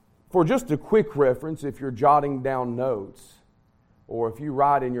For just a quick reference, if you're jotting down notes, or if you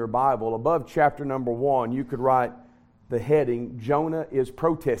write in your Bible, above chapter number 1, you could write the heading, Jonah is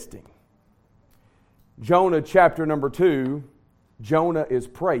protesting. Jonah chapter number 2, Jonah is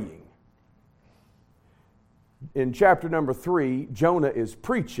praying. In chapter number 3, Jonah is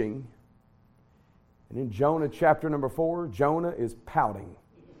preaching. And in Jonah chapter number 4, Jonah is pouting.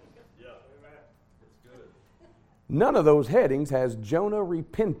 Yeah, amen. It's good. None of those headings has Jonah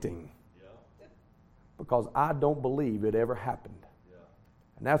repenting. Yeah. Because I don't believe it ever happened. Yeah.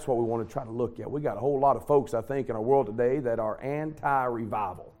 And that's what we want to try to look at. We got a whole lot of folks, I think, in our world today that are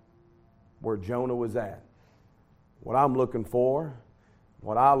anti-revival, where Jonah was at. What I'm looking for,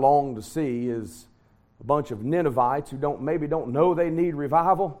 what I long to see is a bunch of Ninevites who maybe don't know they need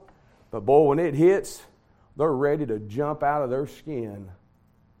revival, but boy, when it hits, they're ready to jump out of their skin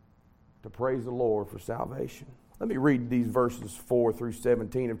to praise the Lord for salvation. Let me read these verses 4 through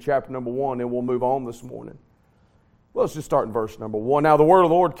 17 of chapter number 1, and we'll move on this morning. Well, let's just start in verse number 1. Now the word of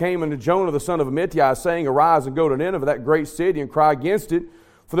the Lord came unto Jonah the son of Amittai, saying, Arise and go to Nineveh, that great city, and cry against it,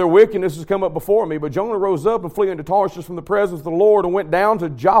 for their wickedness has come up before me. But Jonah rose up and flew into Tarshish from the presence of the Lord, and went down to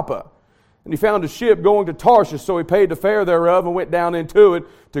Joppa. And he found a ship going to Tarshish, so he paid the fare thereof and went down into it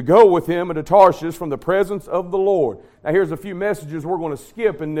to go with him into Tarshish from the presence of the Lord. Now here's a few messages we're going to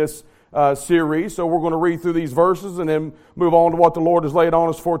skip in this series. So we're going to read through these verses and then move on to what the Lord has laid on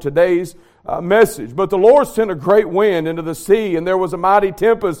us for today's message. But the Lord sent a great wind into the sea, and there was a mighty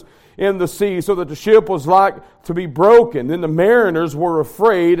tempest in the sea, so that the ship was like to be broken. Then the mariners were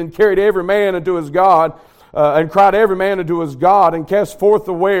afraid, and carried every man unto his God, and cried every man unto his God, and cast forth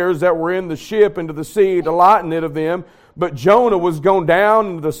the wares that were in the ship into the sea to lighten it of them. But Jonah was gone down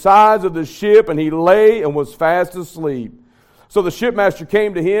into the sides of the ship, and he lay and was fast asleep. So the shipmaster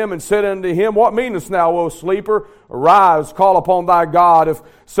came to him and said unto him, What meanest thou, O sleeper? Arise, call upon thy God, if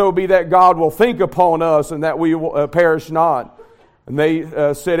so be that God will think upon us, and that we will perish not. And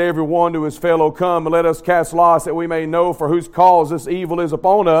they said every one to his fellow, Come, and let us cast lots, that we may know for whose cause this evil is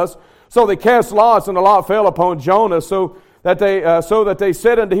upon us. So they cast lots, and the lot fell upon Jonah, so that they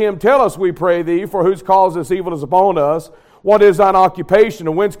said unto him, Tell us, we pray thee, for whose cause this evil is upon us. What is thine occupation,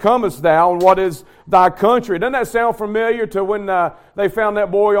 and whence comest thou, and what is thy country? Doesn't that sound familiar to when they found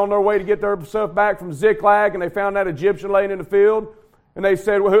that boy on their way to get their stuff back from Ziklag, and they found that Egyptian laying in the field? And they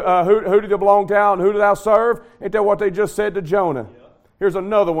said, who do you belong to, and who do thou serve? Ain't that what they just said to Jonah? Yeah. Here's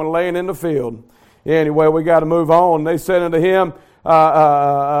another one laying in the field. Anyway, we got to move on. They said unto him,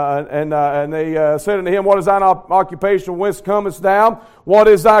 and they said unto him, What is thine occupation? Whence comest thou? What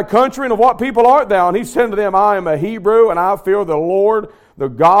is thy country? And of what people art thou? And he said unto them, I am a Hebrew, and I fear the Lord, the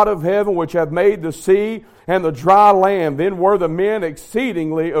God of heaven, which hath made the sea and the dry land. Then were the men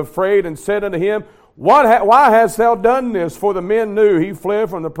exceedingly afraid, and said unto him, Why hast thou done this? For the men knew he fled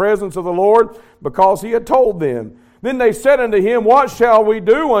from the presence of the Lord, because he had told them. Then they said unto him, What shall we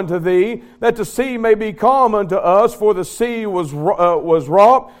do unto thee, that the sea may be calm unto us? For the sea was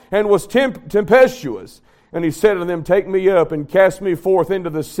wrought and was tempestuous. And he said unto them, Take me up and cast me forth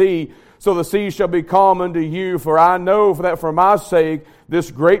into the sea, so the sea shall be calm unto you. For I know that for my sake this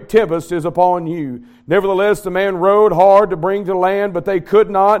great tempest is upon you. Nevertheless, the man rowed hard to bring to land, but they could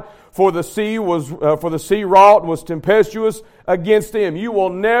not, for the sea wrought and was tempestuous against them. You will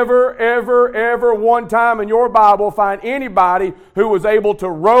never, ever, ever one time in your Bible find anybody who was able to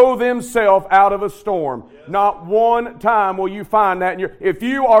row themselves out of a storm. Yes. Not one time will you find that. If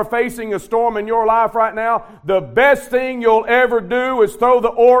you are facing a storm in your life right now, the best thing you'll ever do is throw the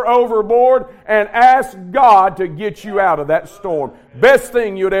oar overboard and ask God to get you out of that storm. Best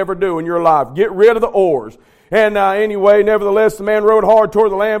thing you'd ever do in your life. Get rid of the oars. And anyway, nevertheless, the man rowed hard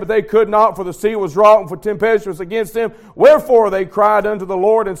toward the land, but they could not, for the sea was wrought and for tempestuous against them. Wherefore they cried unto the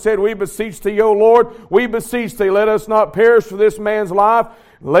Lord and said, We beseech thee, O Lord, we beseech thee, let us not perish for this man's life.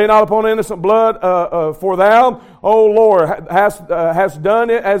 Lay not upon innocent blood, for thou, O Lord, hast done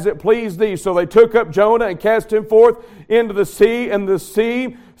it as it pleased thee. So they took up Jonah and cast him forth into the sea, and the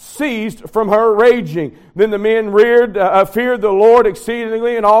sea ceased from her raging. Then the men feared the Lord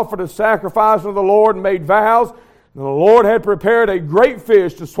exceedingly, and offered a sacrifice unto the Lord, and made vows. And the Lord had prepared a great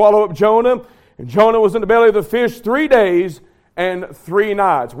fish to swallow up Jonah, and Jonah was in the belly of the fish 3 days and 3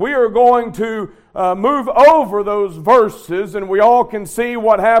 nights. We are going to move over those verses, and we all can see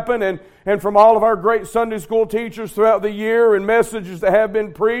what happened, and from all of our great Sunday school teachers throughout the year and messages that have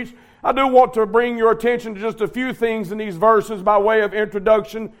been preached, I do want to bring your attention to just a few things in these verses by way of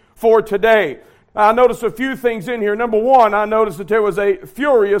introduction for today. I noticed a few things in here. Number one, I noticed that there was a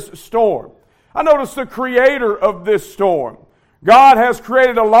furious storm. I noticed the creator of this storm. God has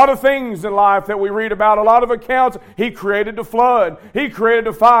created a lot of things in life that we read about, a lot of accounts. He created the flood. He created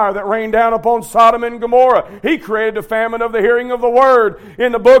the fire that rained down upon Sodom and Gomorrah. He created the famine of the hearing of the word.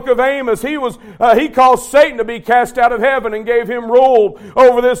 In the book of Amos, He caused Satan to be cast out of heaven and gave him rule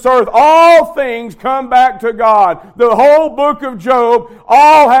over this earth. All things come back to God. The whole book of Job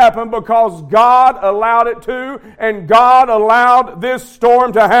all happened because God allowed it to, and God allowed this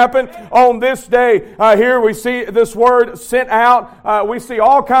storm to happen on this day. Here we see this word sent out. We see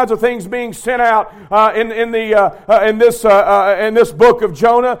all kinds of things being sent out in this book of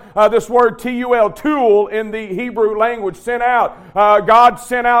Jonah. This word "tul," tool in the Hebrew language, sent out. God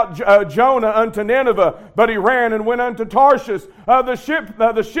sent out Jonah unto Nineveh, but he ran and went unto Tarshish. The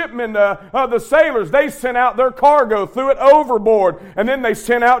shipmen, the sailors, they sent out their cargo, threw it overboard, and then they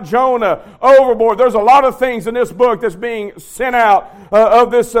sent out Jonah overboard. There's a lot of things in this book that's being sent out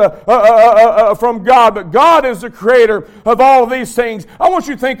from God, but God is the creator of all of these things. I want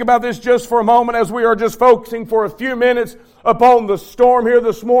you to think about this just for a moment as we are just focusing for a few minutes upon the storm here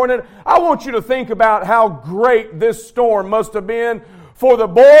this morning. I want you to think about how great this storm must have been for the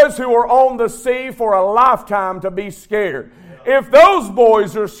boys who were on the sea for a lifetime to be scared. If those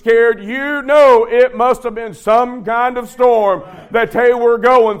boys are scared, you know it must have been some kind of storm that they were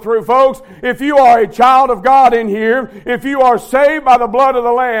going through. Folks, if you are a child of God in here, if you are saved by the blood of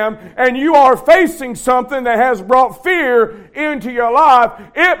the Lamb, and you are facing something that has brought fear into your life,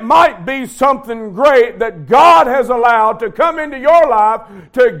 it might be something great that God has allowed to come into your life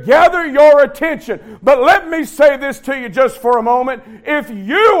to gather your attention. But let me say this to you just for a moment. If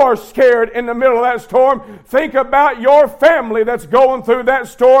you are scared in the middle of that storm, think about your family that's going through that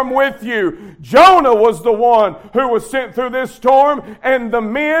storm with you. Jonah was the one who was sent through this storm, and the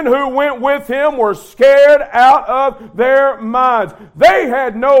men who went with him were scared out of their minds. They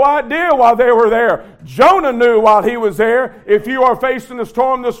had no idea why they were there. Jonah knew while he was there. If you are facing a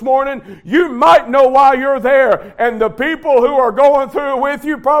storm this morning, you might know why you're there. And the people who are going through it with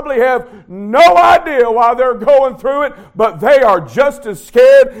you probably have no idea why they're going through it, but they are just as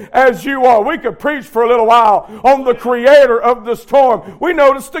scared as you are. We could preach for a little while on the creator of the storm. We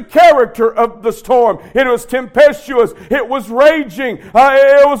noticed the character of the storm. It was tempestuous. It was raging.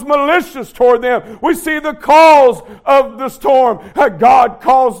 It was malicious toward them. We see the cause of the storm. God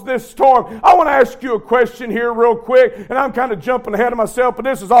caused this storm. I want to ask you a question here real quick, and I'm kind of jumping ahead of myself, but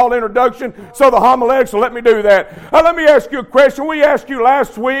this is all introduction, so the homiletics will let me do that. Let me ask you a question. We asked you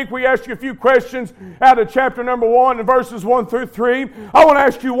last week, we asked you a few questions out of chapter number 1 and verses 1 through 3. I want to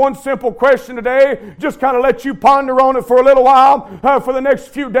ask you one simple question today, just kind of let you ponder on it for a little while, for the next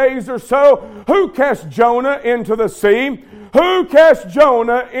few days or so. Who cast Jonah into the sea? Who cast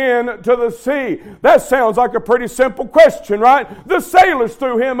Jonah into the sea? That sounds like a pretty simple question, right? The sailors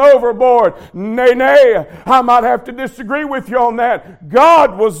threw him overboard. Nay, I might have to disagree with you on that.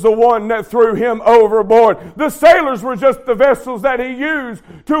 God was the one that threw him overboard. The sailors were just the vessels that he used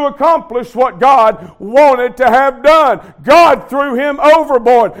to accomplish what God wanted to have done. God threw him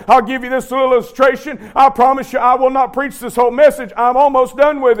overboard. I'll give you this little illustration. I promise you I will not preach this whole message. I'm almost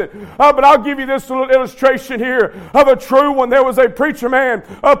done with it. But I'll give you this little illustration here of a true one. There was a preacher man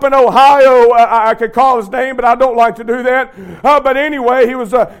up in Ohio. I could call his name, but I don't like to do that. But anyway,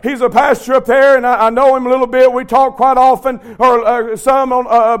 he's a pastor up there, and I know him a little bit. We talk quite often, or some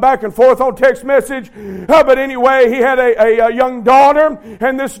on, back and forth on text message. But anyway, he had a young daughter,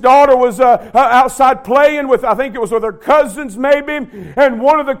 and this daughter was outside playing with, I think it was with her cousins maybe, and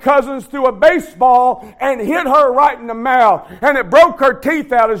one of the cousins threw a baseball and hit her right in the mouth, and it broke her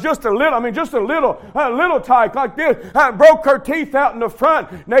teeth out. It's just a little tyke like this. It broke her teeth out in the front.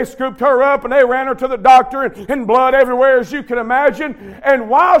 And they scooped her up and they ran her to the doctor, and blood everywhere, as you can imagine. And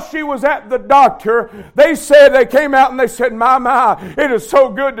while she was at the doctor, they came out and they said, my, it is so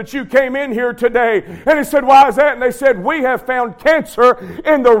good that you came in here today. And he said, why is that? And they said, we have found cancer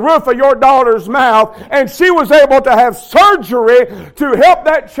in the roof of your daughter's mouth, and she was able to have surgery to help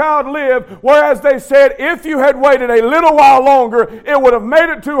that child live. Whereas they said, if you had waited a little while longer, it would have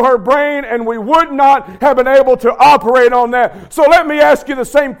made it to her brain, and we would not have been able to operate on that. So let me ask you the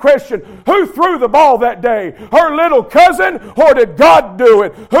same question. Who threw the ball that day? Her little cousin, or did God do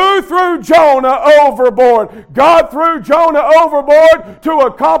it? Who threw Jonah overboard? God threw Jonah overboard to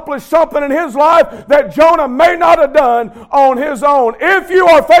accomplish something in his life that Jonah may not have done on his own. If you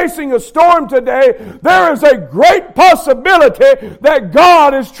are facing a storm today, there is a great possibility that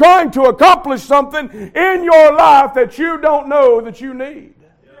God is trying to accomplish something in your life that you don't know that you need.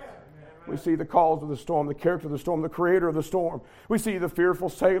 We see the cause of the storm, the character of the storm, the creator of the storm. We see the fearful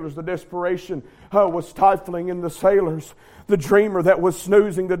sailors, the desperation was stifling in the sailors, the dreamer that was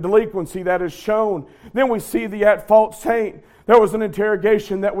snoozing, the delinquency that is shown. Then we see the at-fault saint. There was an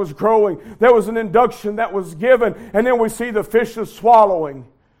interrogation that was growing. There was an induction that was given. And then we see the fish's swallowing.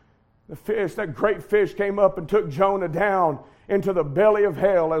 The fish, that great fish, came up and took Jonah down into the belly of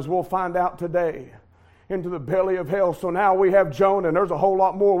hell, as we'll find out today. Into the belly of hell. So now we have Jonah, and there's a whole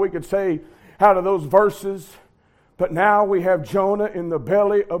lot more we could say out of those verses. But now we have Jonah in the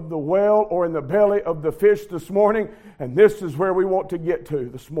belly of the whale, or in the belly of the fish this morning. And this is where we want to get to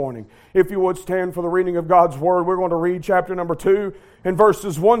this morning. If you would stand for the reading of God's Word, we're going to read chapter number 2 and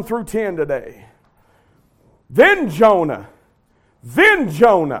verses 1 through 10 today. Then Jonah,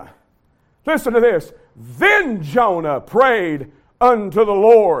 listen to this. Then Jonah prayed unto the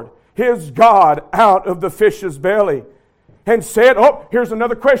Lord his God out of the fish's belly, and said, here's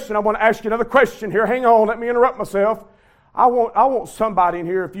another question. I want to ask you another question here. Hang on, let me interrupt myself. I want somebody in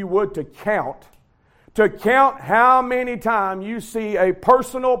here, if you would, to count how many times you see a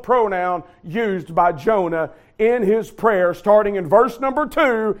personal pronoun used by Jonah in his prayer, starting in verse number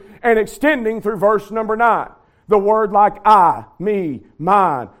 2 and extending through verse number 9. The word like I, me,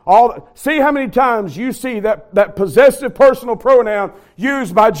 mine. See how many times you see that possessive personal pronoun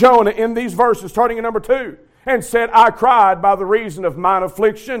used by Jonah in these verses, starting in number 2. And said, I cried by the reason of mine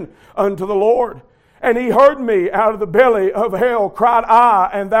affliction unto the Lord. And he heard me out of the belly of hell, cried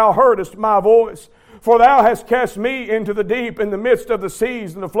I, and thou heardest my voice. For thou hast cast me into the deep, in the midst of the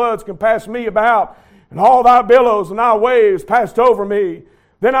seas, and the floods compassed me about, and all thy billows and thy waves passed over me.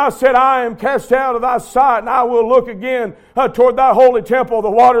 Then I said, I am cast out of thy sight, and I will look again toward thy holy temple. The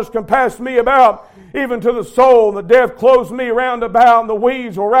waters compassed me about, even to the soul, and the death closed me round about, and the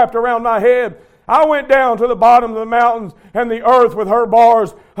weeds were wrapped around my head. I went down to the bottom of the mountains, and the earth with her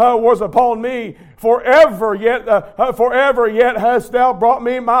bars was upon me. Forever yet hast thou brought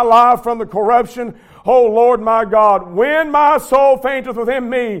me my life from the corruption. O Lord my God, when my soul fainteth within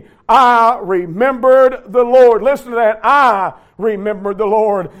me, I remembered the Lord. Listen to that. I remembered the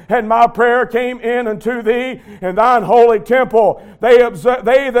Lord, and my prayer came in unto thee in thine holy temple. They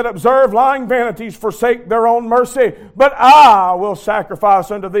that observe lying vanities forsake their own mercy, but I will sacrifice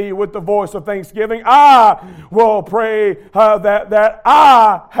unto thee with the voice of thanksgiving. I will pray that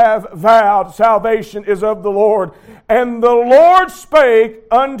I have vowed. Salvation is of the Lord. And the Lord spake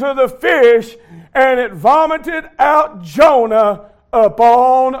unto the fish, and it vomited out Jonah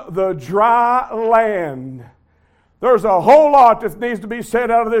upon the dry land. There's a whole lot that needs to be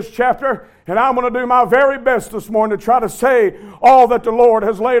said out of this chapter, and I'm going to do my very best this morning to try to say all that the Lord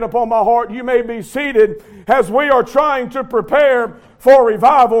has laid upon my heart. You may be seated as we are trying to prepare for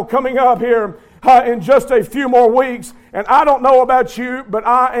revival coming up here in just a few more weeks. And I don't know about you, but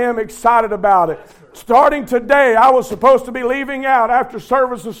I am excited about it. Starting today, I was supposed to be leaving out after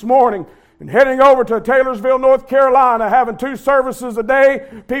service this morning and heading over to Taylorsville, North Carolina, having 2 services a day,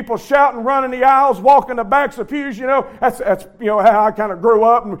 people shouting, running the aisles, walking the backs of pews. That's how I kind of grew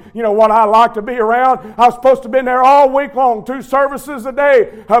up, and what I like to be around. I was supposed to be in there all week long, 2 services a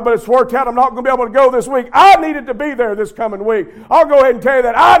day, but it's worked out. I'm not going to be able to go this week. I needed to be there this coming week. I'll go ahead and tell you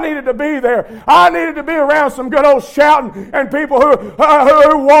that I needed to be there. I needed to be around some good old shouting and people who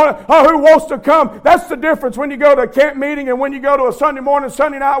wants to come. That's the difference when you go to a camp meeting and when you go to a Sunday morning,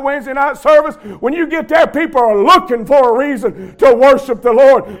 Sunday night, Wednesday night service. When you get there, people are looking for a reason to worship the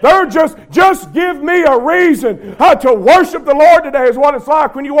Lord. They're just give me a reason to worship the Lord today is what it's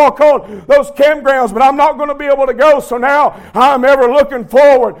like when you walk on those campgrounds. But I'm not going to be able to go, so now I'm ever looking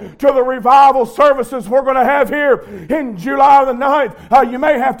forward to the revival services we're going to have here in July the 9th. You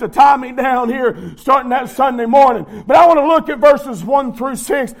may have to tie me down here starting that Sunday morning. But I want to look at verses 1 through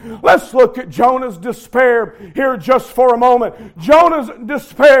 6. Let's look at Jonah's despair here just for a moment. Jonah's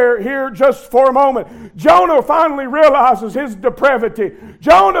despair here just for a moment. Jonah finally realizes his depravity.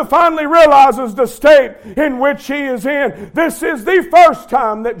 Jonah finally realizes the state in which he is in. This is the first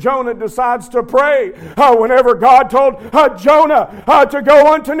time that Jonah decides to pray. Whenever God told Jonah to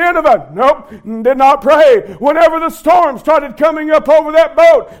go unto Nineveh, nope, did not pray. Whenever the storm started coming up over that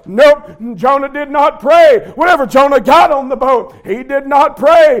boat, nope, Jonah did not pray. Whenever Jonah got on the boat, he did not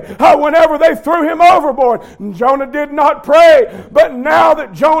pray. Whenever they threw him overboard, Jonah did not pray. But now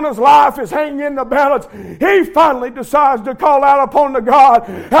that Jonah's life life is hanging in the balance, he finally decides to call out upon the God.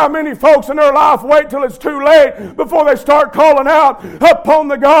 How many folks in their life wait till it's too late before they start calling out upon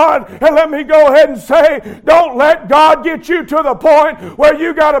the God? And let me go ahead and say, don't let God get you to the point where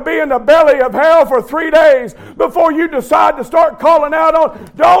you got to be in the belly of hell for 3 days before you decide to start calling out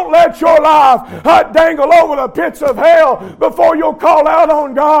on. Don't let your life dangle over the pits of hell before you'll call out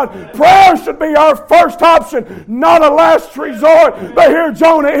on God. Prayer should be our first option, not a last resort. But here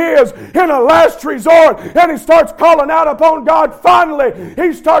Jonah is in a last resort, and he starts calling out upon God. Finally,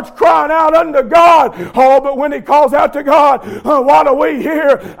 he starts crying out unto God. Oh, but when he calls out to God, what do we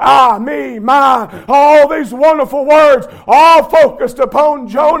hear? I, me, my. All these wonderful words, all focused upon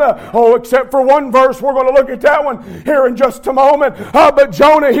Jonah. Oh, except for one verse. We're going to look at that one here in just a moment. But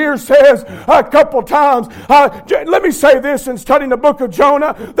Jonah here says a couple times. Let me say this in studying the book of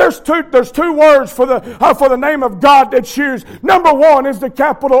Jonah. There's two words for the name of God that's used. Number one is the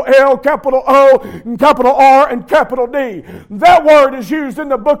capital L, capital O, and capital R, and capital D. That word is used in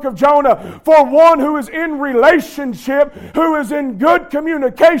the book of Jonah for one who is in relationship, who is in good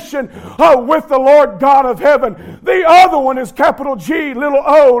communication with the Lord God of heaven. The other one is capital G, little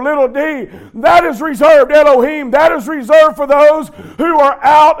o, little d. That is reserved, Elohim, that is reserved for those who are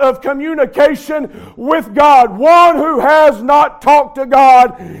out of communication with God. One who has not talked to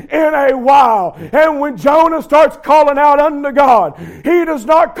God in a while. And when Jonah starts calling out unto God, he does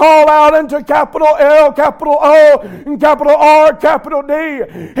not call out unto capital L, capital O, and capital R, capital D.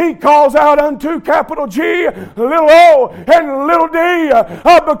 He calls out unto capital G, little o, and little d,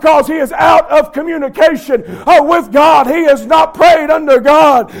 because he is out of communication with God. He has not prayed unto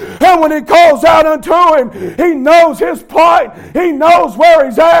God. And when he calls out unto him, he knows his plight. He knows where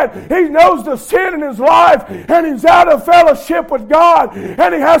he's at. He knows the sin in his life, and he's out of fellowship with God.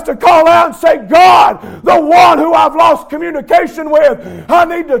 And he has to call out and say, God, the one who I've lost communication with, I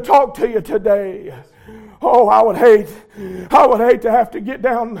need to talk to you today. Oh, I would hate to have to get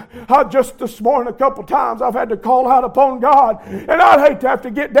down. Just this morning a couple times I've had to call out upon God, and I'd hate to have to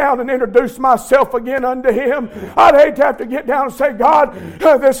get down and introduce myself again unto Him. I'd hate to have to get down and say, God,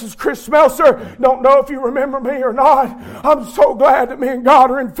 this is Chris Smelser. Don't know if you remember me or not. I'm so glad that me and God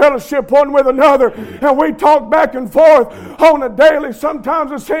are in fellowship one with another, and we talk back and forth on a daily,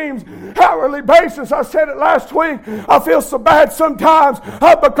 sometimes it seems hourly basis. I said it last week. I feel so bad sometimes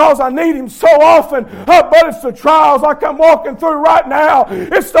because I need Him so often, but it's the trials I come walking through right now.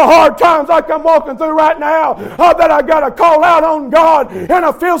 It's the hard times I come walking through right now that I got to call out on God, and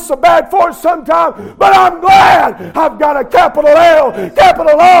I feel so bad for it sometimes, but I'm glad I've got a capital L,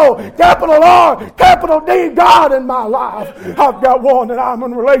 capital O, capital R, capital D God in my life. I've got one that I'm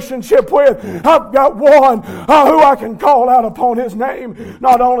in relationship with. I've got one who I can call out upon His name.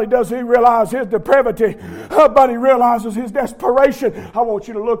 Not only does He realize his depravity, but He realizes his desperation. I want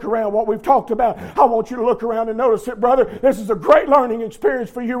you to look around what we've talked about. I want you to look around and notice it, brother. This is a great learning experience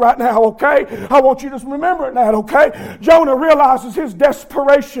for you right now, okay? I want you to remember it now, okay? Jonah realizes his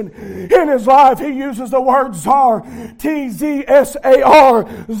desperation in his life. He uses the word zar,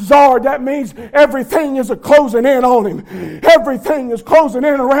 T-Z-S-A-R, zar. That means everything is closing in on him. Everything is closing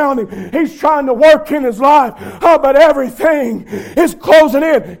in around him. He's trying to work in his life, but everything is closing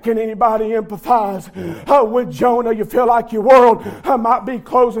in. Can anybody empathize with Jonah? You feel like your world might be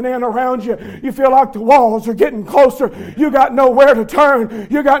closing in around you. You feel like the walls are getting closer. You got nowhere to turn.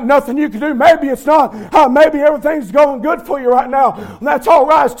 You got nothing you can do. Maybe it's not. Maybe everything's going good for you right now. And that's all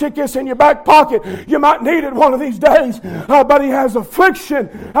right. Stick this in your back pocket. You might need it one of these days. But he has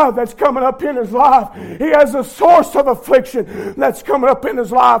affliction that's coming up in his life. He has a source of affliction that's coming up in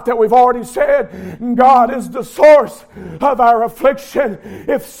his life that we've already said. God is the source of our affliction.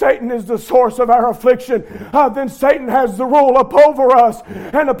 If Satan is the source of our affliction, then Satan has the rule up over us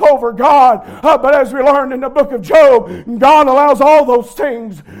and up over God. But as we learned in the book of Job, God allows all those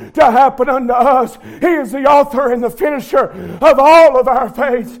things to happen unto us. He is the author and the finisher of all of our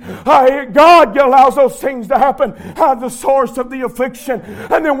faith. God allows those things to happen, the source of the affliction.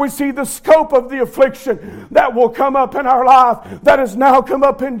 And then we see the scope of the affliction that will come up in our life, that has now come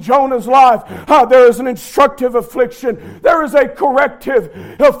up in Jonah's life. There is an instructive affliction, there is a corrective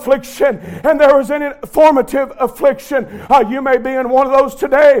affliction, and there is an informative affliction. You may be in one of those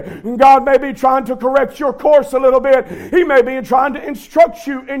today. God may be trying to correct your course a little bit. He may be trying to instruct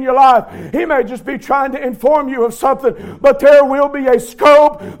you in your life. He may just be trying to inform you of something. But there will be a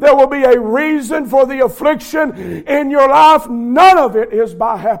scope. There will be a reason for the affliction in your life. None of it is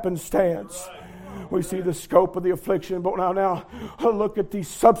by happenstance. We see the scope of the affliction, but now look at the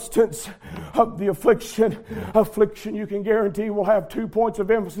substance of the affliction. Affliction, you can guarantee, will have 2 points of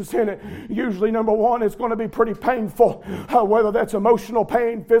emphasis in it. Usually, number one, it's going to be pretty painful. Whether that's emotional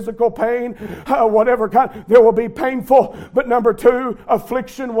pain, physical pain, whatever kind, there will be painful. But number two,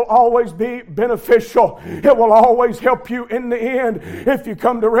 affliction will always be beneficial. It will always help you in the end. If you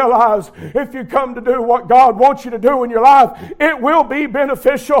come to realize, if you come to do what God wants you to do in your life, it will be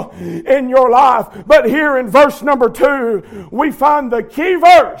beneficial in your life. But here in verse number 2, we find the key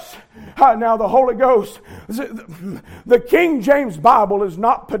verse. Now the Holy Ghost, the King James Bible is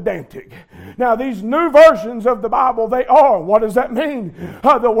not pedantic. Now these new versions of the Bible, they are. What does that mean?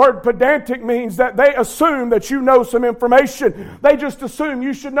 The word pedantic means that they assume that you know some information. They just assume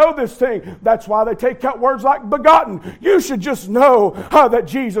you should know this thing. That's why they take out words like begotten. You should just know that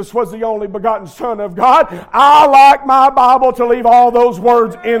Jesus was the only begotten Son of God. I like my Bible to leave all those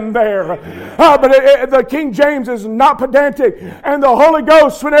words in there. But the King James is not pedantic. And the Holy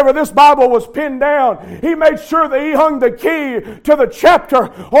Ghost, whenever this Bible was pinned down, He made sure that He hung the key to the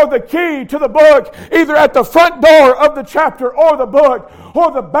chapter or the key to the book, either at the front door of the chapter or the book,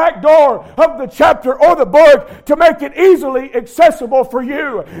 or the back door of the chapter or the book, to make it easily accessible for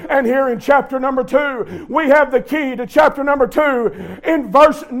you. And here in chapter number 2, we have the key to chapter number 2. In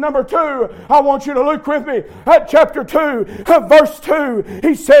verse number 2, I want you to look with me at chapter 2, verse 2.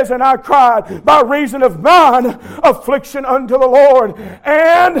 He says, "And I cried by reason of mine affliction unto the Lord,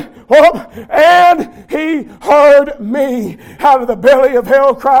 and He heard me. Out of the belly of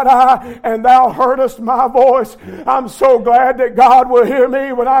hell cried I, and Thou heardest my voice." I'm so glad that God will hear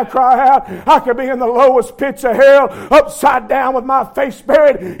me when I cry out. I could be in the lowest pits of hell, upside down with my face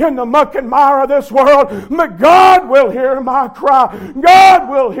buried in the muck and mire of this world. But God will hear my cry. God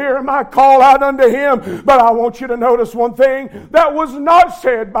will hear my call out unto Him. But I want you to notice one thing that was not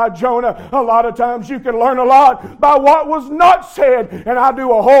said by Jonah. A lot of times you can learn a lot by what was not said, and I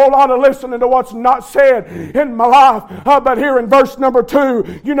do a whole lot of listening to what's not said in my life. But here in verse number 2,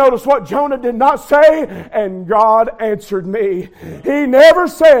 you notice what Jonah did not say, "And God answered me." He never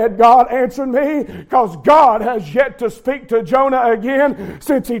said, "God answered me," because God has yet to speak to Jonah again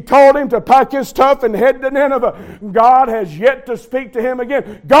since He told him to pack his stuff and head to Nineveh. God has yet to speak to him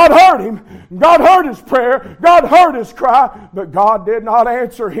again. God heard him. God heard his prayer. God heard his cry, but God did not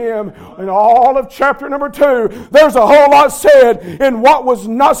answer him. In all of chapter number 2, there's a whole lot said in what was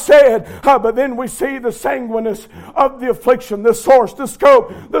not said, but then we see the sanguineness of the affliction, the source, the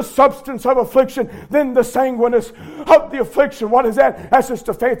scope, the substance of affliction, then the sanguineness of the affliction. What is that? That's just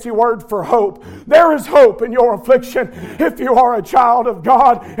a fancy word for hope. There is hope in your affliction if you are a child of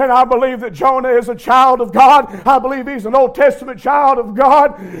God, and I believe that Jonah is a child of God. I believe he's an Old Testament child of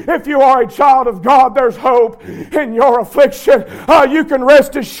God. If you are a child of God, there's hope in your affliction. You can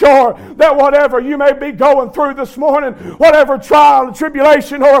rest assured that whatever you may be going through this morning, whatever trial,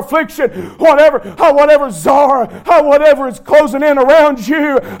 tribulation, or affliction, whatever czar, whatever is closing in around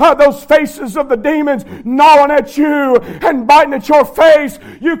you, those faces of the demons gnawing at you and biting at your face,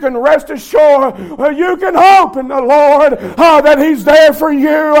 you can rest assured, you can hope in the Lord that He's there for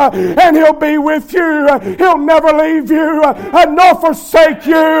you, and He'll be with you. He'll never leave you nor forsake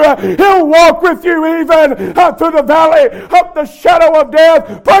you. He'll walk with you even through the valley of the shadow of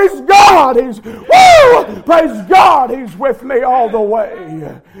death. Praise God, praise God, He's with me all the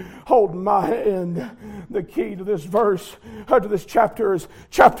way. Hold my hand. The key to this verse, to this chapter, is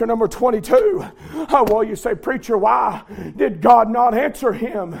chapter number 22. Well, you say, "Preacher, why did God not answer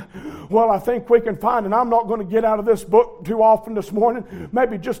him?" Well, I think we can find, and I'm not going to get out of this book too often this morning,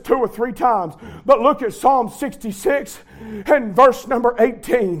 maybe just 2 or 3 times. But look at Psalm 66 and verse number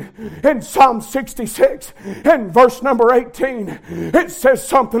 18. In Psalm 66 and verse number 18, it says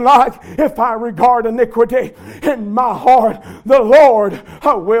something like, "If I regard iniquity in my heart, the Lord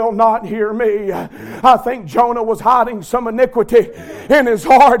will not hear me." I think Jonah was hiding some iniquity in his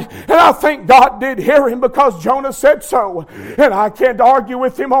heart, and I think God did hear him because Jonah said so. And I can't argue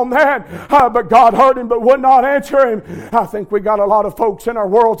with him on that. But God heard him but would not answer him. I think we got a lot of folks in our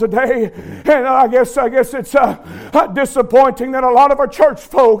world today, and I guess it's disappointing that a lot of our church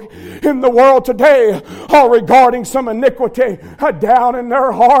folk in the world today are regarding some iniquity down in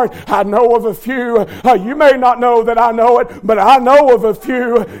their heart. I know of a few. You may not know that I know it, but I know of a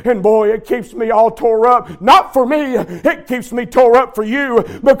few And boy, it keeps me all tore up. Not for me, it keeps me tore up for you,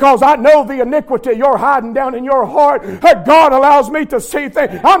 because I know the iniquity you're hiding down in your heart. God allows me to see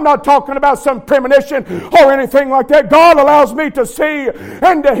things. I'm not talking about some premonition or anything like that. God allows me to see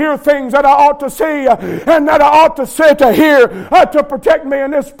and to hear things that I ought to see and that I ought to say to hear to protect me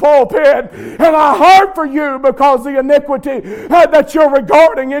in this pulpit. And I heart for you because the iniquity that you're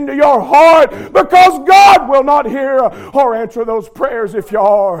regarding into your heart, because God will not hear or answer those prayers if you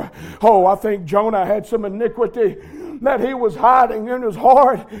are. Oh, I think Jonah had some iniquity that he was hiding in his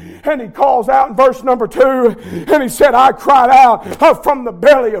heart. And he calls out in verse number 2, and he said, I cried out from the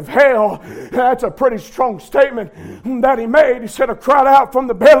belly of hell. That's a pretty strong statement that he made. He said, I cried out from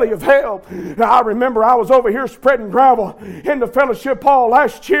the belly of hell. Now, I remember I was over here spreading gravel in the fellowship hall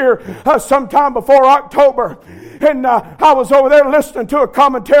last year, sometime before October. And I was over there listening to a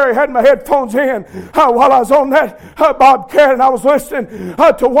commentary, had my headphones in while I was on that bobcat, and I was listening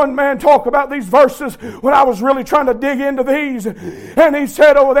to one man talk about these verses when I was really trying to dig into these. And he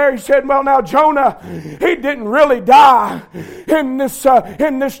said over there, he said, well, now Jonah, he didn't really die in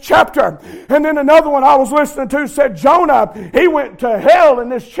this chapter. And then another one I was listening to said, Jonah, he went to hell in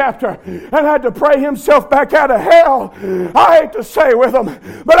this chapter and had to pray himself back out of hell. I hate to say with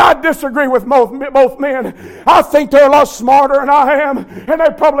them, but I disagree with both men. I think they're a lot smarter than I am, and they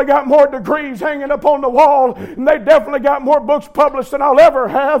probably got more degrees hanging up on the wall, and they definitely got more books published than I'll ever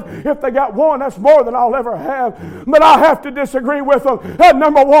have. If they got one, that's more than I'll ever have. But I have to disagree with them.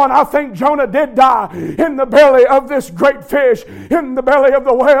 Number one, I think Jonah did die in the belly of this great fish, in the belly of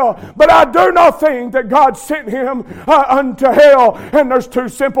the whale. But I do not think that God sent him unto hell. And there's two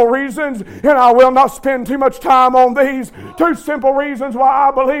simple reasons, and I will not spend too much time on these. Two simple reasons why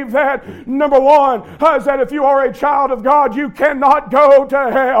I believe that. Number one is that if you are a child of God, you cannot go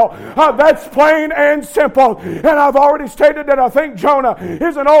to hell. That's plain and simple. And I've already stated that I think Jonah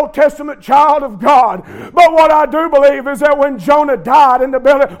is an Old Testament child of God. But what I do believe is that when Jonah died in the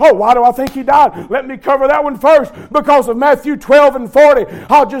belly, why do I think he died? Let me cover that one first. Because of Matthew 12 and 40.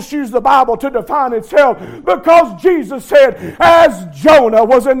 I'll just use the Bible to define itself. Because Jesus said, as Jonah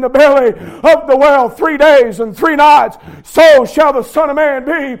was in the belly of the whale 3 days and 3 nights, so shall the Son of Man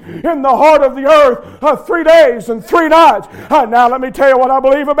be in the heart of the earth 3 days and 3 nights. Now let me tell you what I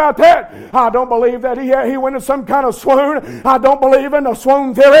believe about that. I don't believe that he went in some kind of swoon. I don't believe in the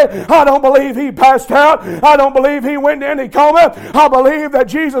swoon theory. I don't believe he passed out. I don't believe he went into any coma. I believe that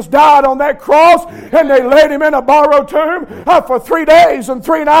Jesus died on that cross and they laid him in a borrowed tomb for 3 days and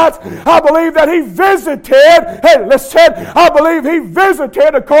 3 nights. I believe that he visited, I believe he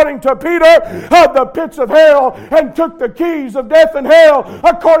visited, according to Peter, the pits of hell and took the keys of death and hell,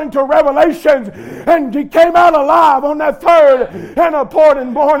 according to Revelations, and he came out alive on that third and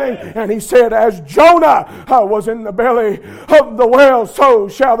important morning. And he said, as Jonah was in the belly of the whale, so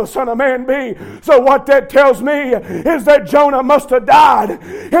shall the Son of Man be. So what that tells me is that Jonah must have died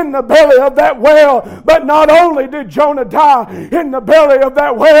in the belly of that whale. But not only did Jonah die in the belly of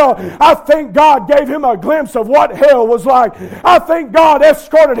that whale, I think God gave him a glimpse of what hell was like. I think God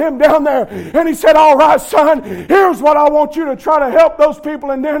escorted him down there and he said, all right, son, here's what I want you to try to help those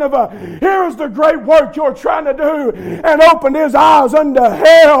people in Nineveh. Here's the great work you're trying to do. And opened his eyes unto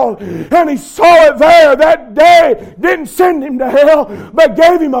hell, and he saw it there that day. Didn't send him to hell, but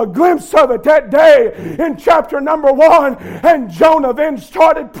gave him a glimpse of it that day in chapter number 1. And Jonah then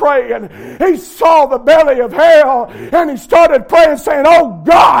started praying. He saw the belly of hell, and he started praying, saying, oh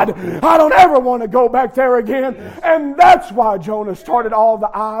God, I don't ever want to go back there again. And that's why Jonah started all the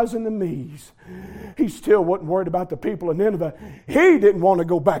I's and the me's. He still wasn't worried about the people in Nineveh. He didn't want to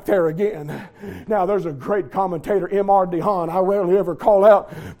go back there again. Now, there's a great commentator, M.R. DeHaan. I rarely ever call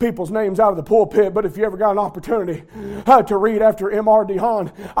out people's names out of the pulpit, but if you ever got an opportunity to read after M.R.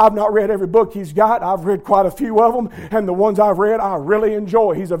 DeHaan, I've not read every book he's got. I've read quite a few of them, and the ones I've read, I really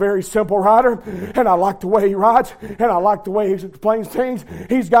enjoy. He's a very simple writer, and I like the way he writes, and I like the way he explains things.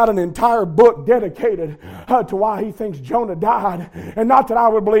 He's got an entire book dedicated to why he thinks Jonah died. And not that I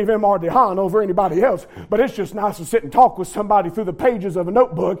would believe M.R. DeHaan over anybody else, but it's just nice to sit and talk with somebody through the pages of a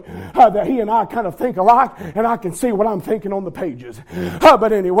notebook that he and I kind of think alike, and I can see what I'm thinking on the pages.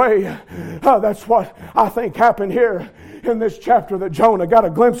 But anyway, that's what I think happened here in this chapter, that Jonah got a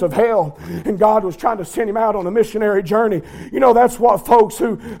glimpse of hell, and God was trying to send him out on a missionary journey. You know, that's what folks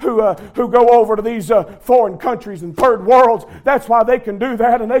who go over to these foreign countries and third worlds, that's why they can do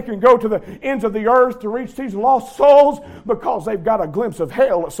that, and they can go to the ends of the earth to reach these lost souls, because they've got a glimpse of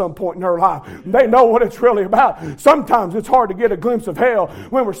hell at some point in their life. They know what it's really about. Sometimes it's hard to get a glimpse of hell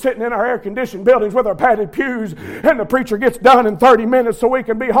when we're sitting in our air-conditioned buildings with our padded pews, and the preacher gets done in 30 minutes so we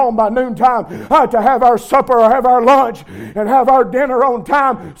can be home by noontime to have our supper or have our lunch. and have our dinner on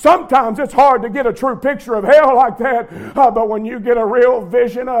time. Sometimes it's hard to get a true picture of hell like that, but when you get a real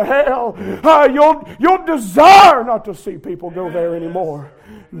vision of hell, you'll desire not to see people go there anymore.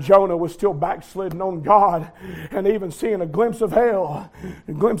 Jonah was still backslidden on God and even seeing a glimpse of hell.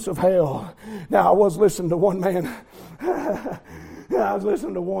 A glimpse of hell. Now, I was listening to one man. I was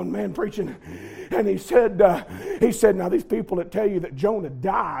listening to one man preaching, and he said, now these people that tell you that Jonah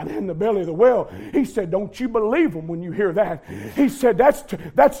died in the belly of the whale, he said, don't you believe them when you hear that. He said, that's too,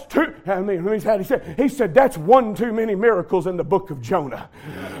 he said, that's one too many miracles in the book of Jonah.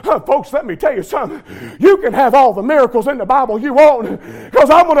 Folks, let me tell you something. You can have all the miracles in the Bible you want, because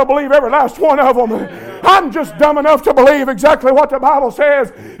I'm going to believe every last one of them. I'm just dumb enough to believe exactly what the Bible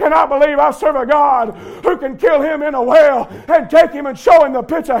says, and I believe I serve a God who can kill him in a whale and take him and show him the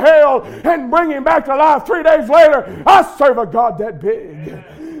pits of hell and bring him back to life 3 days later. I serve a God that big.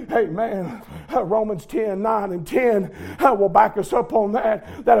 Amen. Romans 10, 9 and 10 will back us up on that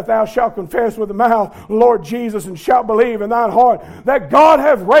if thou shalt confess with the mouth Lord Jesus and shalt believe in thine heart that God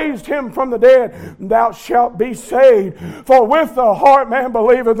hath raised him from the dead, thou shalt be saved. For with the heart man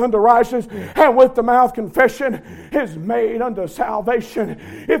believeth unto righteousness, and with the mouth confession is made unto salvation.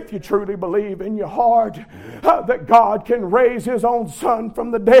 If you truly believe in your heart that God can raise his own son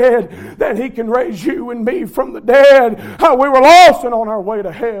from the dead, then he can raise you and me from the dead. We were lost and on our way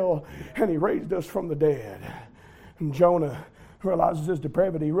to hell, and he raised us from the dead. And Jonah realizes his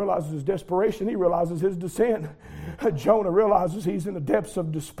depravity, he realizes his desperation, he realizes his descent. Jonah realizes he's in the depths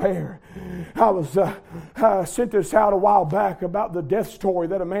of despair. I sent this out a while back about the death story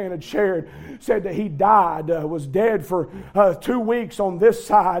that a man had shared. Said that he died, was dead for 2 weeks on this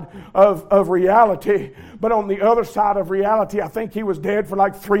side of reality, but on the other side of reality, I think he was dead for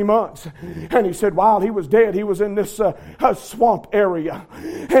like 3 months. And he said while he was dead, he was in this swamp area.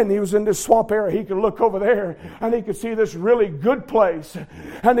 And he was in this swamp area. He could look over there and he could see this really good place.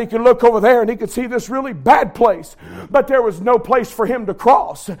 And he could look over there and he could see this really bad place. But there was no place for him to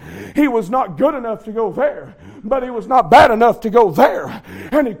cross. He was not good enough to go there, but he was not bad enough to go there.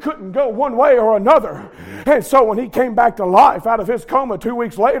 And he couldn't go one way or another. And so when he came back to life out of his coma 2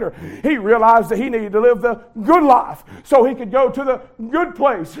 weeks later, he realized that he needed to live the good life so he could go to the good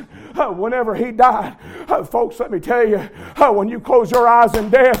place whenever he died. Folks, let me tell you, when you close your eyes in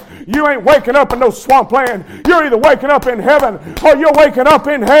death, you ain't waking up in no swampland. You're either waking up in heaven or you're waking up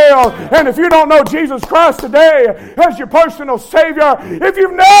in hell. And if you don't know Jesus Christ today as your personal Savior, if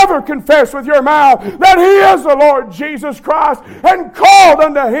you've never confessed with your mouth that He is the Lord Jesus Christ and called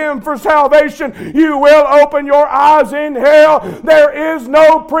unto Him for salvation, you will open your eyes in hell. There is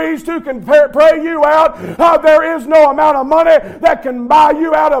no priest who can pray you out. There is no amount of money that can buy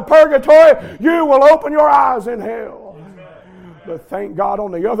you out of purgatory. You will open your eyes in hell. But thank God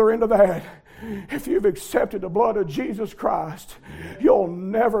on the other end of that, if you've accepted the blood of Jesus Christ, you'll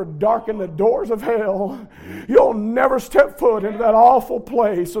never darken the doors of hell. You'll never step foot into that awful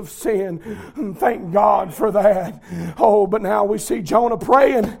place of sin. And thank God for that. Oh, but now we see Jonah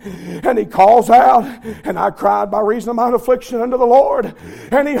praying, and he calls out, and I cried by reason of mine affliction unto the Lord,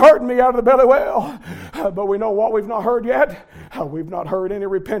 and He heard me out of the belly well. But we know what we've not heard yet. We've not heard any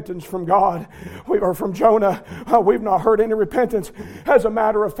repentance from God. From Jonah. We've not heard any repentance. As a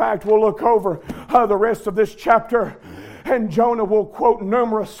matter of fact, we'll look over the rest of this chapter, and Jonah will quote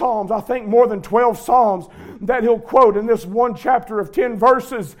numerous psalms. I think more than 12 psalms that he'll quote in this one chapter of 10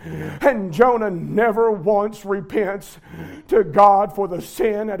 verses. And Jonah never once repents to God for the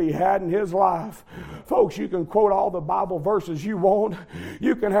sin that he had in his life. Folks, you can quote all the Bible verses you want.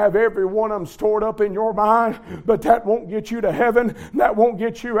 You can have every one of them stored up in your mind, but that won't get you to heaven. That won't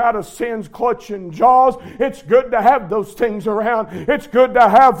get you out of sin's clutching jaws. It's good to have those things around. It's good to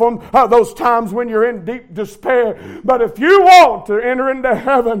have them those times when you're in deep despair. But if you want to enter into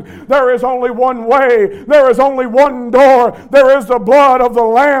heaven, there is only one way. There is only one door. There is the blood of the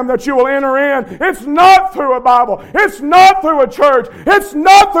Lamb that you will enter in. It's not through a Bible. It's not through a church. It's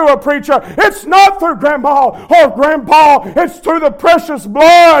not through a preacher. It's not through Grandma or Grandpa. It's through the precious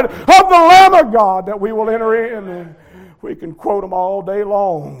blood of the Lamb of God that we will enter in. And we can quote them all day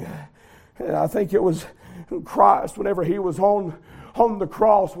long. And I think it was Christ, whenever He was on the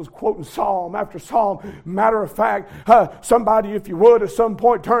cross, was quoting psalm after psalm. Matter of fact, somebody, if you would, at some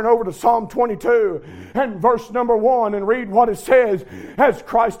point turn over to Psalm 22 and verse number 1 and read what it says as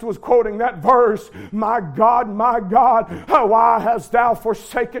Christ was quoting that verse. My God, why hast thou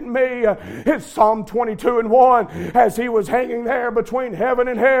forsaken me? It's Psalm 22 and 1, as He was hanging there between heaven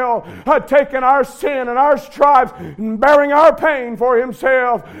and hell, taking our sin and our stripes and bearing our pain for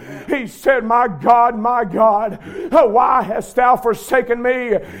Himself. He said, my God, why hast thou forsaken forsaken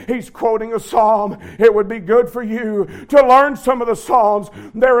me. He's quoting a psalm. It would be good for you to learn some of the psalms.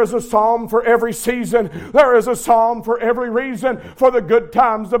 There is a psalm for every season. There is a psalm for every reason. For the good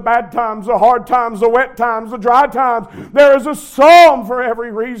times, the bad times, the hard times, the wet times, the dry times. There is a psalm for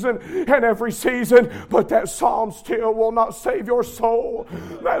every reason and every season. But that psalm still will not save your soul.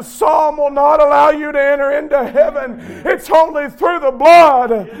 That psalm will not allow you to enter into heaven. It's only through the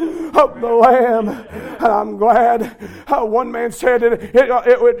blood of the Lamb. And I'm glad one man said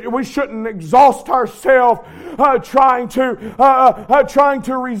we shouldn't exhaust ourselves trying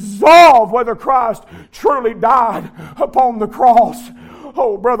to resolve whether Christ truly died upon the cross.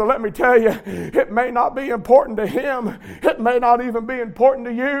 Oh, brother, let me tell you, it may not be important to him. It may not even be important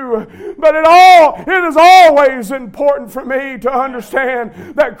to you. But it is always important for me to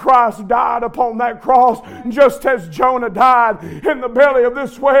understand that Christ died upon that cross just as Jonah died in the belly of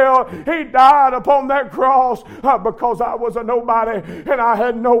this whale. He died upon that cross because I was a nobody and I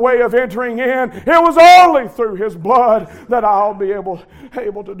had no way of entering in. It was only through his blood that I'll be able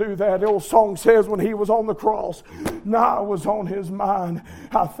to do that. The old song says when he was on the cross, now was on his mind.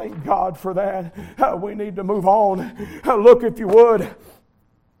 I thank God for that. We need to move on. Look if you would.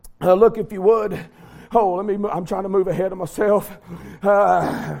 Look if you would. I'm trying to move ahead of myself.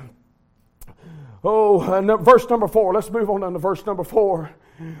 Verse number 4. Let's move on to verse number 4.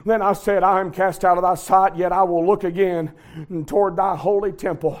 Then I said, I am cast out of thy sight, yet I will look again toward thy holy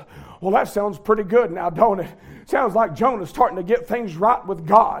temple. Well, that sounds pretty good now, don't it? Sounds like Jonah's starting to get things right with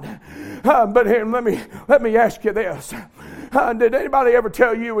God. But here, let me ask you this. Did anybody ever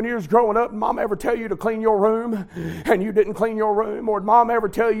tell you when you was growing up, Mom ever tell you to clean your room and you didn't clean your room? Or did Mom ever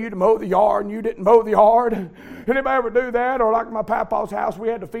tell you to mow the yard and you didn't mow the yard? Anybody ever do that? Or like my papa's house, we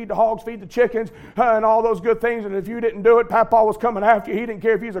had to feed the hogs, feed the chickens, and all those good things. And if you didn't do it, Papa was coming after you. He didn't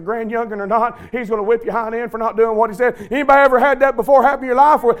care if he's a grand young'un or not. He's going to whip your hind end for not doing what he said. Anybody ever had that before happen in your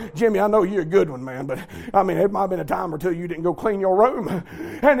life? Well, Jimmy, I know you're a good one, man, but I mean, it might have been a time or two you didn't go clean your room.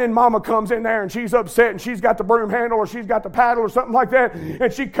 And then Mama comes in there and she's upset and she's got the broom handle or she's got the paddle or something like that.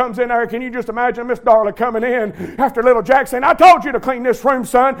 And she comes in there. Can you just imagine Miss Darla coming in after little Jack saying, I told you to clean this room,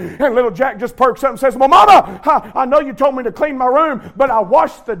 son. And little Jack just perks up and says, well, Mama, I know you told me to clean my room, but I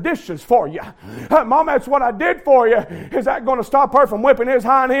washed the dishes for you. Mama, that's what I did for you. Is that going to stop her from whipping his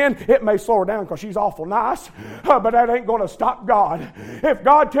hind end? It may slow her down because she's awful nice, but that ain't going to stop God. If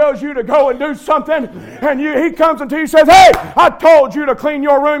God tells you to go and do something and he comes into you and says, hey, I told you to clean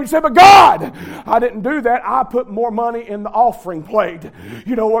your room. You say, but God, I didn't do that. I put more money in the offering plate.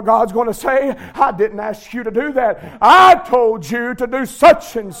 You know what God's going to say? I didn't ask you to do that. I told you to do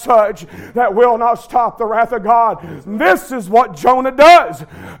such and such. That will not stop the wrath of God. This is what Jonah does.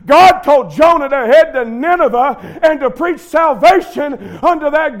 God told Jonah to head to Nineveh and to preach salvation unto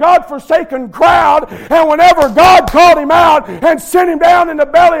that God-forsaken crowd. And whenever God called him out and sent him down in the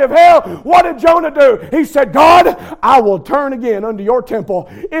belly of hell, what did Jonah do? He said, God, I will turn again unto your temple.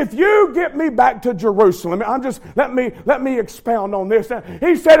 If you get me back to Jerusalem, let me expound on this.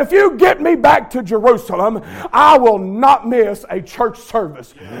 He said, if you get me back to Jerusalem, I will not miss a church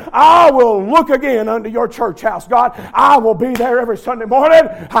service. I will look again unto your church house, God. I will be there every Sunday morning.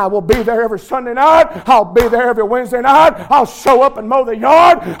 I will be there every Sunday night. I'll be there every Wednesday night. I'll show up and mow the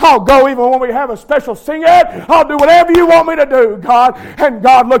yard. I'll go even when we have a special sing-it. I'll do whatever you want me to do, God. And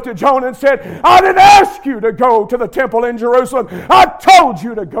God looked at Jonah and said, I didn't ask you to go to the temple in Jerusalem. I told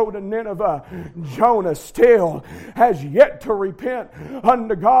you to go to Nineveh. Jonah still has yet to repent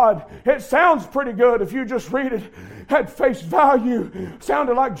unto God. It sounds pretty good if you just read it at face value.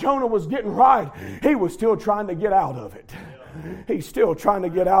 Sounded like Jonah was getting right. He was still trying to get out of it. He's still trying to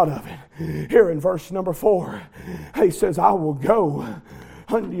get out of it. Here in verse number 4, he says, I will go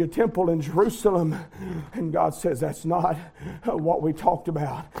unto your temple in Jerusalem. And God says that's not what we talked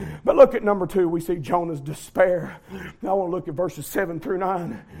about. But look at number 2. We see Jonah's despair. Now I want to look at verses 7 through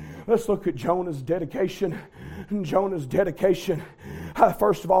 9. Let's look at Jonah's dedication. Jonah's dedication.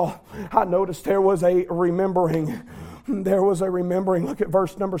 First of all, I noticed there was a remembering. There was a remembering. Look at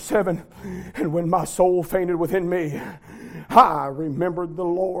verse number 7. And when my soul fainted within me, I remembered the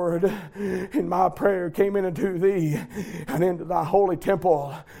Lord, and my prayer came into thee and into thy holy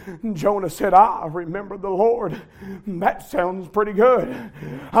temple. Jonah said, I remember the Lord. That sounds pretty good.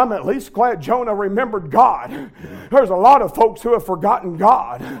 I'm at least glad Jonah remembered God. There's a lot of folks who have forgotten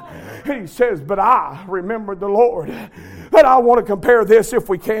God. He says, but I remembered the Lord. But I want to compare this, if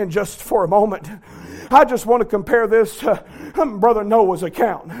we can, just for a moment. I just want to compare this to Brother Noah's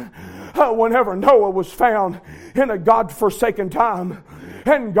account. Whenever Noah was found in a God-forsaken time,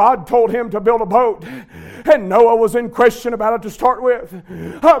 and God told him to build a boat, And Noah was in question about it to start with.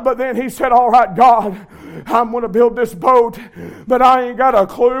 But then he said, all right, God, I'm going to build this boat, but I ain't got a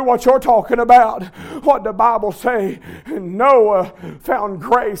clue what you're talking about. What the Bible say? And Noah found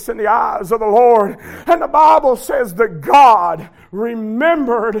grace in the eyes of the Lord. And the Bible says that God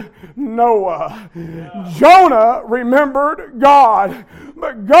remembered Noah. Jonah remembered God,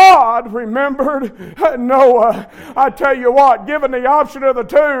 but God remembered Noah. I tell you what, given the option of the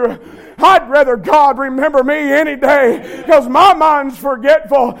two, I'd rather God remember me any day, because my mind's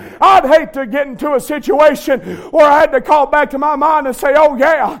forgetful. I'd hate to get into a situation where I had to call back to my mind and say, oh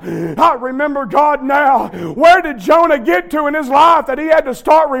yeah, I remember God now. Where did Jonah get to in his life that he had to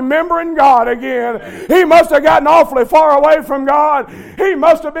start remembering God again? He must have gotten awfully far away from God. He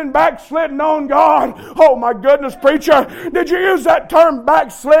must have been backslidden on God. Oh my goodness, preacher, did you use that term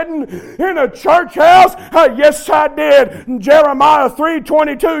backslidden in a church house? Yes, I did. Jeremiah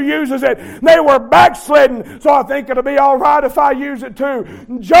 3:22 uses it. They were backslidden, so I think it'll be all right if I use it too.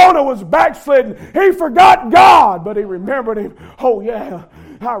 Jonah was backslidden. He forgot God, but he remembered him. Oh yeah,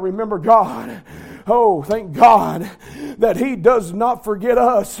 I remember God. Oh, thank God that He does not forget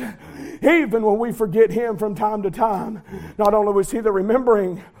us, even when we forget Him from time to time. Not only was He the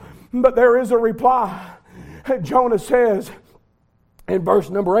remembering, but there is a reply. Jonah says in verse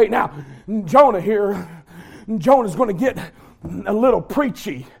number 8, now, Jonah's going to get a little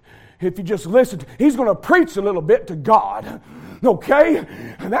preachy. If you just listen, he's going to preach a little bit to God. Okay?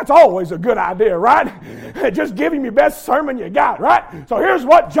 And that's always a good idea, right? Just give Him your best sermon you got, right? So here's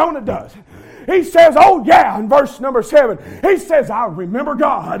what Jonah does. He says, oh yeah, in verse number 7, he says, I remember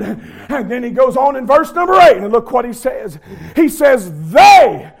God. And then he goes on in verse number 8, and look what he says. He says,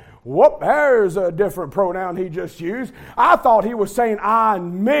 they. Whoop, there's a different pronoun he just used. I thought he was saying I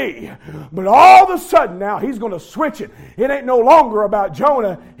and me. But all of a sudden now he's going to switch it. It ain't no longer about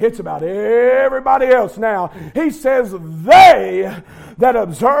Jonah. It's about everybody else now. He says, they that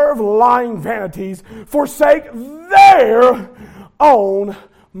observe lying vanities forsake their own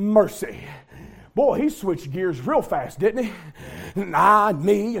mercy. Boy, he switched gears real fast, didn't he? And I and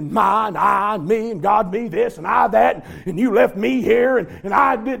me and mine, I and me and God me this and I that, and you left me here and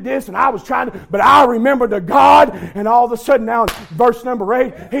I did this and I was trying to, but I remembered the God, and all of a sudden now in verse number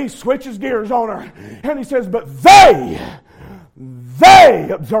 8, he switches gears on her and he says, but they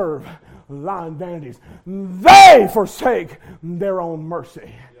observe lying vanities. They forsake their own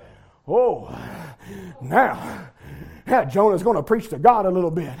mercy. Oh, now Jonah's going to preach to God a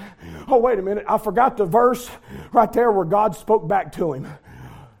little bit. Oh, wait a minute. I forgot the verse right there where God spoke back to him.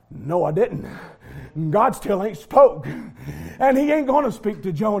 No, I didn't. God still ain't spoke. And He ain't going to speak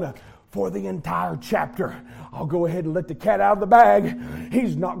to Jonah for the entire chapter. I'll go ahead and let the cat out of the bag.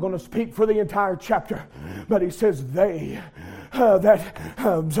 He's not going to speak for the entire chapter. But He says, they that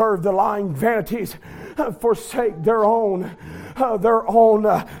observe the lying vanities forsake their own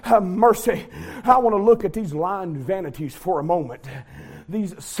mercy. I want to look at these lying vanities for a moment.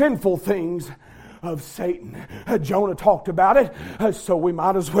 These sinful things of Satan. Jonah talked about it, so we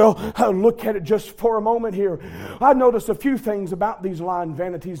might as well look at it just for a moment here. I noticed a few things about these lying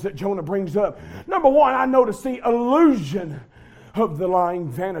vanities that Jonah brings up. Number one, I noticed the illusion of the lying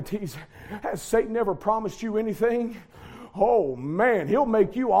vanities. Has Satan ever promised you anything? Oh man, he'll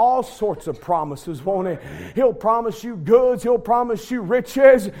make you all sorts of promises, won't he? He'll promise you goods, he'll promise you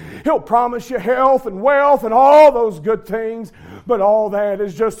riches, he'll promise you health and wealth and all those good things. But all that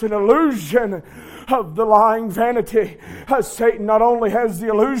is just an illusion of the lying vanity. Satan not only has the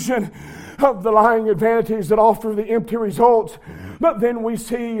illusion of the lying vanities that offer the empty results, but then we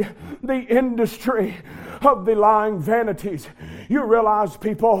see the industry of the lying vanities. You realize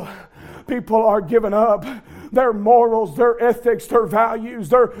people are giving up their morals, their ethics, their values,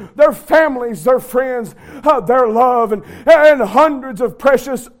 their families, their friends, their love, and hundreds of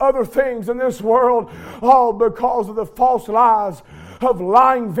precious other things in this world, all because of the false lies of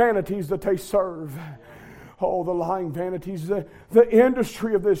lying vanities that they serve. Oh, the lying vanities, the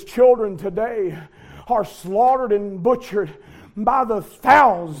industry of these children today are slaughtered and butchered by the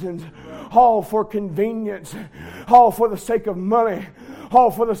thousands, all for convenience, all for the sake of money, all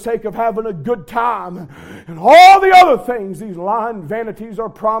for the sake of having a good time, and all the other things these lying vanities are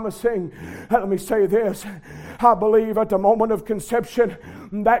promising. Let me say this. I believe at the moment of conception,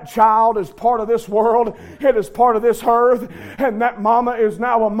 That child is part of this world. It is part of this earth. And that mama is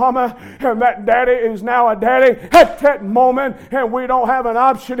now a mama. And that daddy is now a daddy at that moment. And we don't have an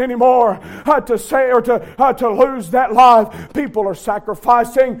option anymore to say or to lose that life. People are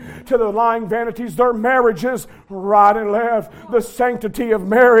sacrificing to the lying vanities their marriages right and left. The sanctity of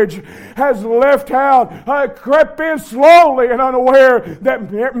marriage has left out, crept in slowly and unaware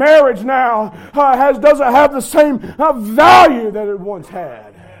that marriage now doesn't have the same value that it once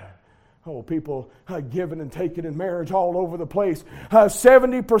had. Oh, people giving and taking in marriage all over the place.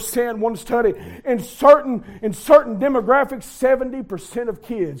 70%, one study, in certain demographics, 70% of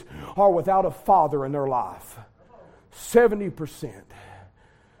kids are without a father in their life. 70%.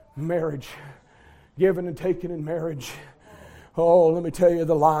 Marriage, giving and taking in marriage. Oh, let me tell you,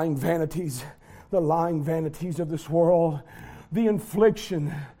 the lying vanities of this world, the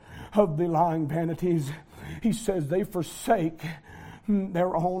infliction of the lying vanities. He says they forsake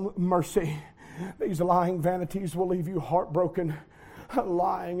their own mercy. These lying vanities will leave you heartbroken,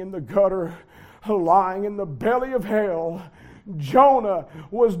 lying in the gutter, lying in the belly of hell. Jonah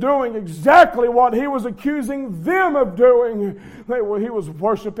was doing exactly what he was accusing them of doing. He was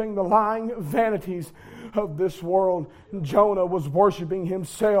worshiping the lying vanities of this world. Jonah was worshiping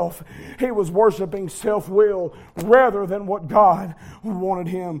himself. He was worshiping self-will rather than what God wanted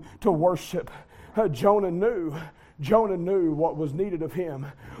him to worship. Jonah knew what was needed of him,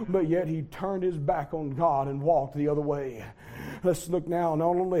 but yet he turned his back on God and walked the other way. Let's look now.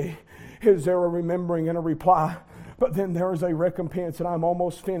 Not only is there a remembering and a reply, but then there is a recompense, and I'm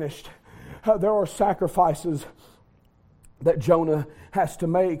almost finished. There are sacrifices that Jonah has to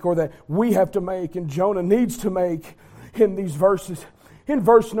make, or that we have to make, and Jonah needs to make in these verses. In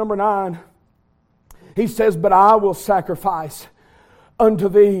verse number 9, he says, "But I will sacrifice unto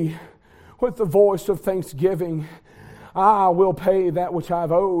thee with the voice of thanksgiving. I will pay that which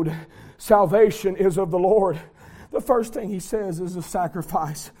I've owed. Salvation is of the Lord." The first thing he says is a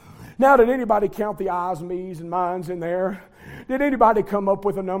sacrifice. Now, did anybody count the I's, me's, and mine's in there? Did anybody come up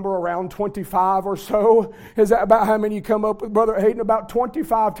with a number around 25 or so? Is that about how many you come up with, Brother Hayden? About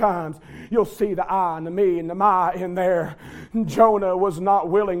 25 times you'll see the I and the me and the my in there. Jonah was not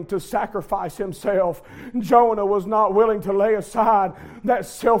willing to sacrifice himself. Jonah was not willing to lay aside that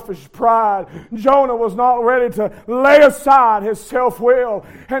selfish pride. Jonah was not ready to lay aside his self-will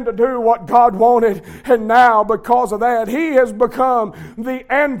and to do what God wanted. And now, because of that, he has become the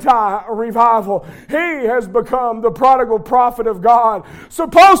anti-revival. He has become the prodigal prophet of God,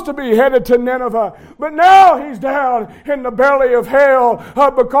 supposed to be headed to Nineveh, but now he's down in the belly of hell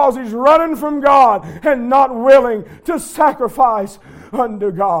because he's running from God and not willing to sacrifice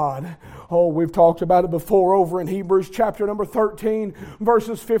unto God. Oh, we've talked about it before over in Hebrews chapter number 13,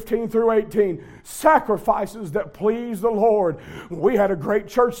 verses 15 through 18. Sacrifices that please the Lord. We had a great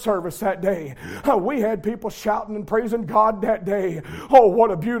church service that day. We had people shouting and praising God that day. Oh,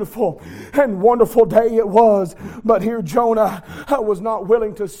 what a beautiful and wonderful day it was. But here Jonah was not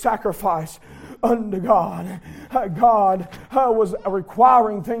willing to sacrifice unto God. God was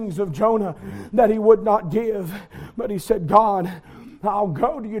requiring things of Jonah that he would not give. But he said, God, I'll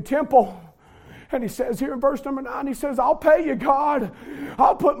go to your temple. And he says here in verse number 9, he says, I'll pay you, God.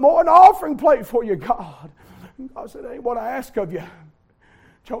 I'll put more in the offering plate for you, God. And God said, that ain't what I ask of you.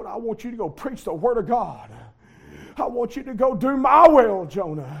 Jonah, I want you to go preach the word of God. I want you to go do my will,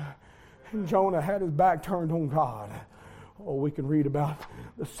 Jonah. And Jonah had his back turned on God. Oh, we can read about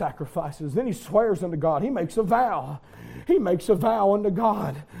the sacrifices. Then he swears unto God. He makes a vow. He makes a vow unto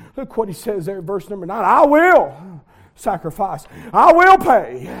God. Look what he says there in verse number 9. I will sacrifice. I will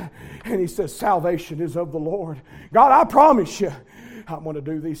pay. And he says, salvation is of the Lord. God, I promise you, I'm going to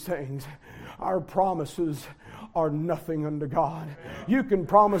do these things. Our promises are nothing unto God. You can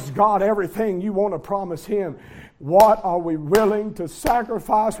promise God everything you want to promise Him. What are we willing to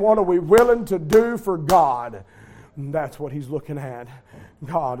sacrifice? What are we willing to do for God? And that's what He's looking at.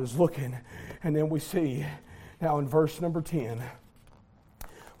 God is looking. And then we see, now in verse number 10,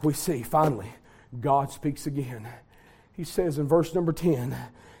 we see finally, God speaks again. He says in verse number 10,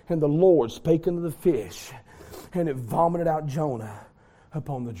 and the Lord spake unto the fish, and it vomited out Jonah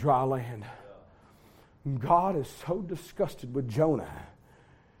upon the dry land. God is so disgusted with Jonah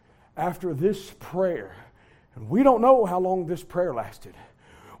after this prayer. And we don't know how long this prayer lasted.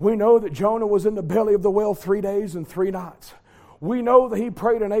 We know that Jonah was in the belly of the whale 3 days and 3 nights. We know that he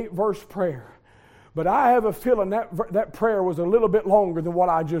prayed an 8-verse prayer. But I have a feeling that prayer was a little bit longer than what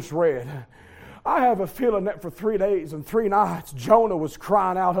I just read. I have a feeling that for 3 days and 3 nights, Jonah was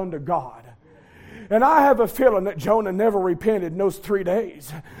crying out unto God. And I have a feeling that Jonah never repented in those 3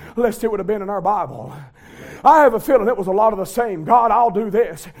 days, lest it would have been in our Bible. I have a feeling it was a lot of the same. God, I'll do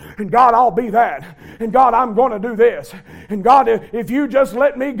this. And God, I'll be that. And God, I'm going to do this. And God, if you just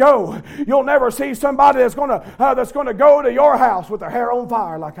let me go, you'll never see somebody that's going to go to your house with their hair on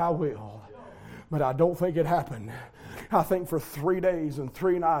fire like I will. But I don't think it happened. I think for 3 days and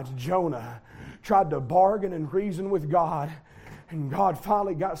 3 nights, Jonah tried to bargain and reason with God. And God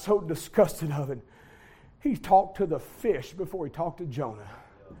finally got so disgusted of it. He talked to the fish before he talked to Jonah.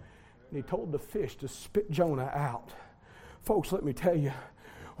 And he told the fish to spit Jonah out. Folks, let me tell you,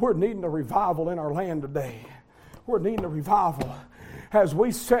 we're needing a revival in our land today. We're needing a revival as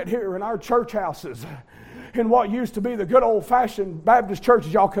we sit here in our church houses in what used to be the good old-fashioned Baptist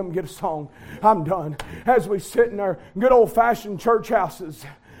churches. Y'all come get a song. I'm done. As we sit in our good old-fashioned church houses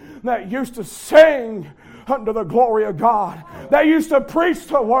that used to sing unto the glory of God. They used to preach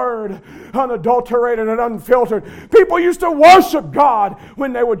the word unadulterated and unfiltered. People used to worship God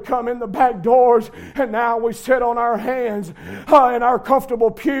when they would come in the back doors. And now we sit on our hands in our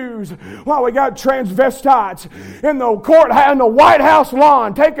comfortable pews while we got transvestites in the courthouse, in the White House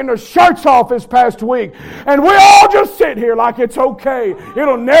lawn, taking their shirts off this past week. And we all just sit here like it's okay.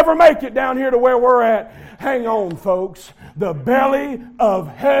 It'll never make it down here to where we're at. Hang on, folks. The belly of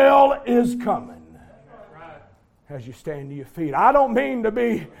hell is coming. As you stand to your feet. I don't mean to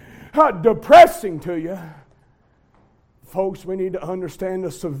be depressing to you. Folks, we need to understand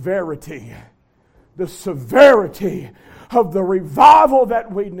the severity of the revival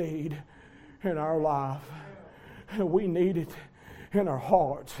that we need in our life. We need it in our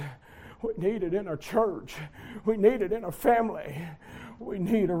hearts. We need it in our church. We need it in our family. We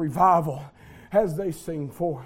need a revival as they sing forth.